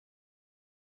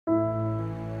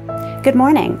Good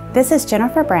morning. This is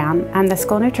Jennifer Brown. I'm the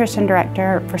School Nutrition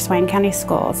Director for Swain County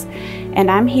Schools, and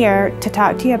I'm here to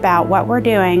talk to you about what we're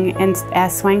doing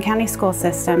as Swain County School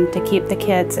System to keep the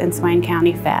kids in Swain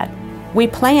County fed. We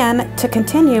plan to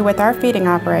continue with our feeding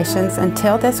operations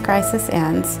until this crisis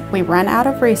ends, we run out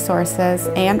of resources,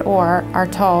 and/or are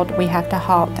told we have to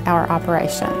halt our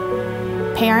operation.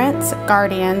 Parents,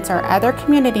 guardians, or other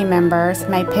community members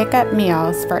may pick up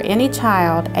meals for any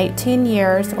child 18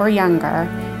 years or younger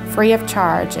free of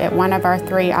charge at one of our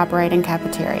 3 operating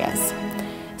cafeterias.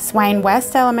 Swain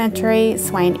West Elementary,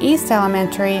 Swain East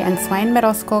Elementary, and Swain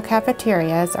Middle School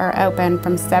cafeterias are open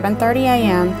from 7:30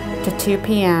 a.m. to 2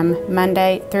 p.m.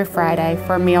 Monday through Friday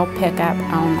for meal pickup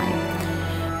only.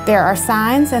 There are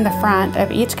signs in the front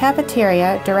of each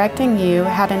cafeteria directing you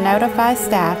how to notify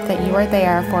staff that you are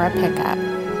there for a pickup.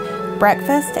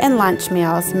 Breakfast and lunch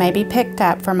meals may be picked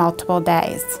up for multiple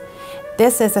days.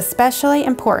 This is especially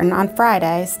important on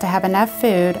Fridays to have enough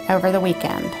food over the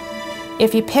weekend.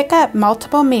 If you pick up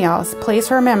multiple meals,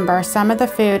 please remember some of the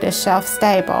food is shelf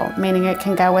stable, meaning it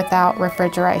can go without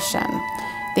refrigeration.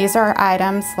 These are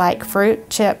items like fruit,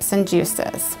 chips, and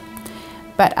juices.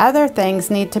 But other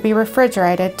things need to be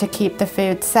refrigerated to keep the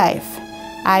food safe.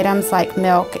 Items like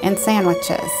milk and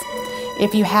sandwiches.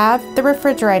 If you have the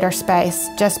refrigerator space,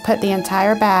 just put the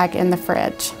entire bag in the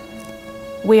fridge.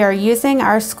 We are using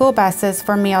our school buses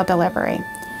for meal delivery.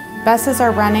 Buses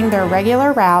are running their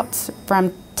regular routes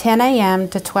from 10 a.m.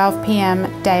 to 12 p.m.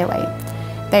 daily.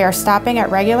 They are stopping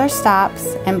at regular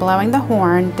stops and blowing the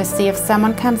horn to see if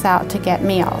someone comes out to get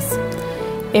meals.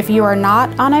 If you are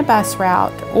not on a bus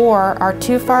route or are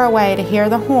too far away to hear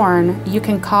the horn, you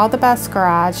can call the bus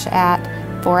garage at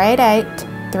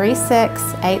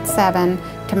 488-3687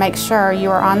 to make sure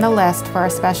you are on the list for a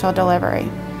special delivery.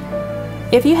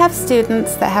 If you have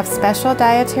students that have special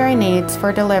dietary needs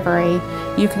for delivery,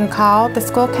 you can call the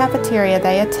school cafeteria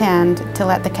they attend to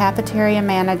let the cafeteria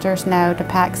managers know to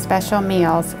pack special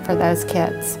meals for those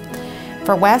kids.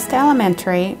 For West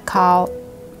Elementary, call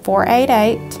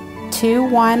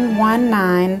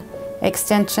 488-2119,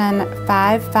 extension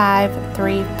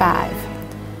 5535.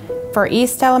 For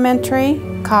East Elementary,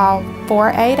 call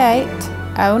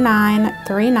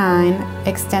 488-0939,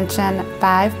 extension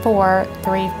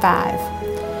 5435.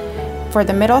 For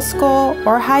the middle school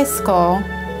or high school,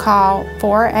 call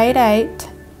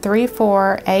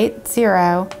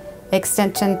 488-3480,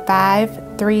 extension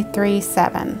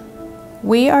 5337.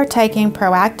 We are taking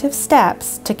proactive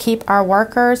steps to keep our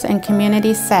workers and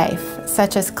community safe,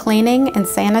 such as cleaning and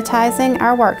sanitizing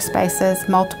our workspaces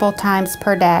multiple times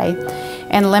per day,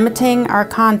 and limiting our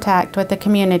contact with the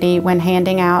community when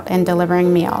handing out and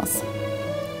delivering meals.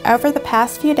 Over the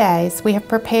past few days, we have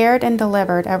prepared and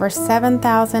delivered over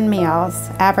 7,000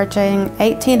 meals, averaging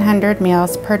 1,800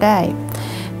 meals per day.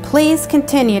 Please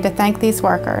continue to thank these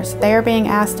workers. They are being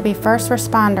asked to be first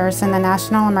responders in the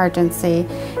national emergency,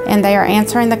 and they are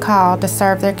answering the call to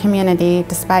serve their community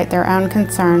despite their own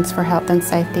concerns for health and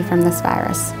safety from this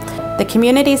virus. The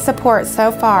community support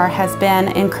so far has been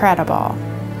incredible.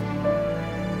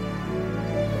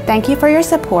 Thank you for your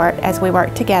support as we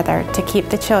work together to keep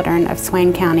the children of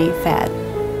Swain County fed.